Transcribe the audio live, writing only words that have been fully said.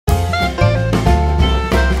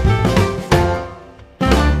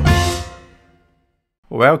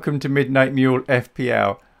Welcome to Midnight Mule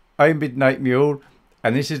FPL. I'm Midnight Mule,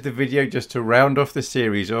 and this is the video just to round off the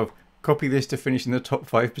series of copy this to finish in the top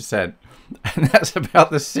 5%. And that's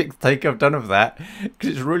about the 6th take I've done of that, because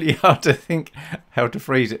it's really hard to think how to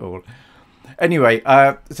phrase it all. Anyway,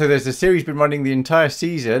 so there's a series been running the entire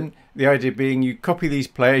season. The idea being you copy these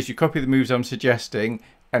players, you copy the moves I'm suggesting,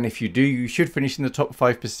 and if you do, you should finish in the top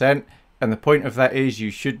 5%. And the point of that is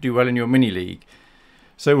you should do well in your mini league.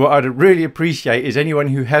 So what I'd really appreciate is anyone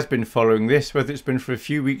who has been following this, whether it's been for a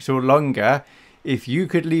few weeks or longer, if you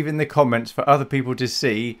could leave in the comments for other people to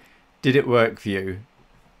see, did it work for you?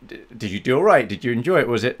 Did you do all right? Did you enjoy it?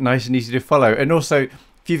 Was it nice and easy to follow? And also,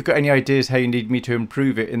 if you've got any ideas how you need me to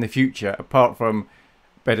improve it in the future, apart from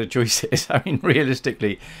better choices, I mean,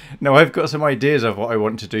 realistically. No, I've got some ideas of what I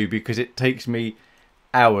want to do because it takes me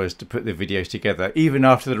hours to put the videos together. Even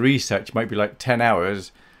after the research, might be like 10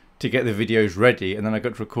 hours to get the videos ready, and then I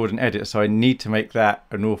got to record and edit, so I need to make that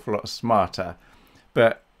an awful lot smarter.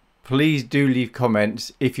 But please do leave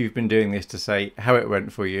comments if you've been doing this to say how it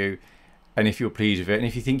went for you and if you're pleased with it and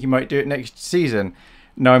if you think you might do it next season.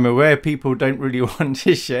 Now, I'm aware people don't really want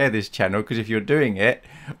to share this channel because if you're doing it,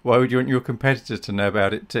 why would you want your competitors to know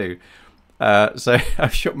about it too? So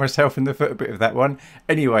I've shot myself in the foot a bit of that one.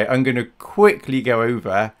 Anyway, I'm going to quickly go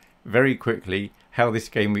over, very quickly, how this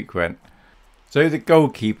game week went. So the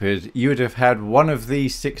goalkeepers, you would have had one of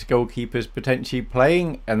these 6 goalkeepers potentially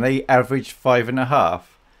playing, and they averaged 5.5.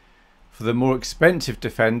 For the more expensive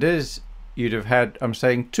defenders, you'd have had, I'm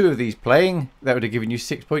saying, 2 of these playing. That would have given you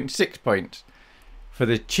 6.6 points. For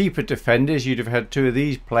the cheaper defenders, you'd have had 2 of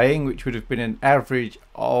these playing, which would have been an average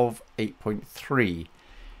of 8.3.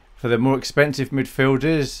 For the more expensive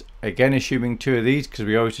midfielders, again assuming 2 of these, because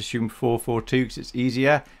we always assume 4-4-2 because it's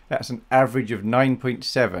easier, that's an average of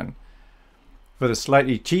 9.7. For the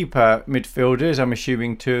slightly cheaper midfielders, I'm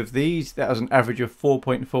assuming 2 of these. That was an average of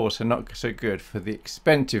 4.4, so not so good. For the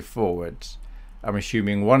expensive forwards, I'm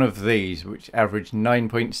assuming 1 of these, which averaged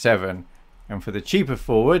 9.7. And for the cheaper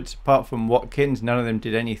forwards, apart from Watkins, none of them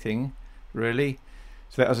did anything, really.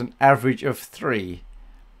 So that was an average of 3.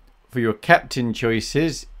 For your captain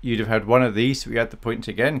choices, you'd have had 1 of these, so we had the points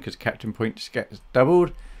again, because captain points gets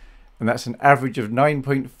doubled. And that's an average of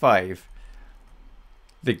 9.5.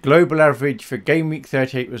 The global average for game week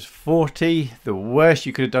 38 was 40. The worst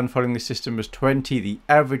you could have done following the system was 20. The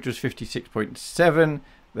average was 56.7.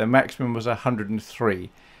 The maximum was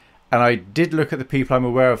 103. And I did look at the people I'm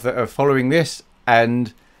aware of that are following this,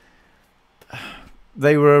 and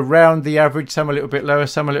they were around the average, some a little bit lower,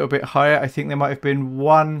 some a little bit higher. I think there might have been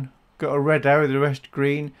 1 got a red arrow, the rest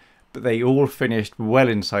green, but they all finished well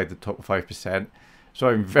inside the top 5%. So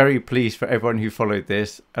I'm very pleased for everyone who followed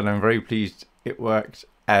this, and I'm very pleased it worked,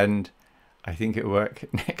 and I think it'll work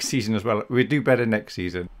next season as well. We'll do better next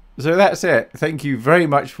season. So that's it. Thank you very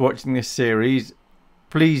much for watching this series.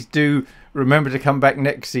 Please do remember to come back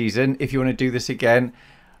next season if you want to do this again.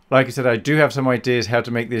 Like I said, I do have some ideas how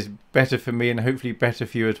to make this better for me and hopefully better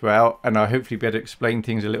for you as well, and I'll hopefully be able to explain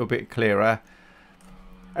things a little bit clearer.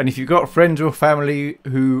 And if you've got friends or family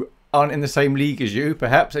who aren't in the same league as you,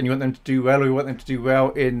 perhaps, and you want them to do well, or you want them to do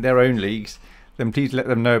well in their own leagues, then please let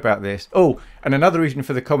them know about this. Oh, and another reason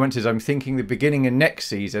for the comments is I'm thinking the beginning of next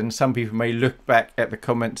season, some people may look back at the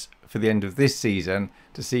comments for the end of this season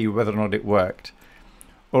to see whether or not it worked.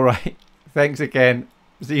 All right, thanks again.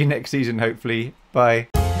 See you next season, hopefully. Bye.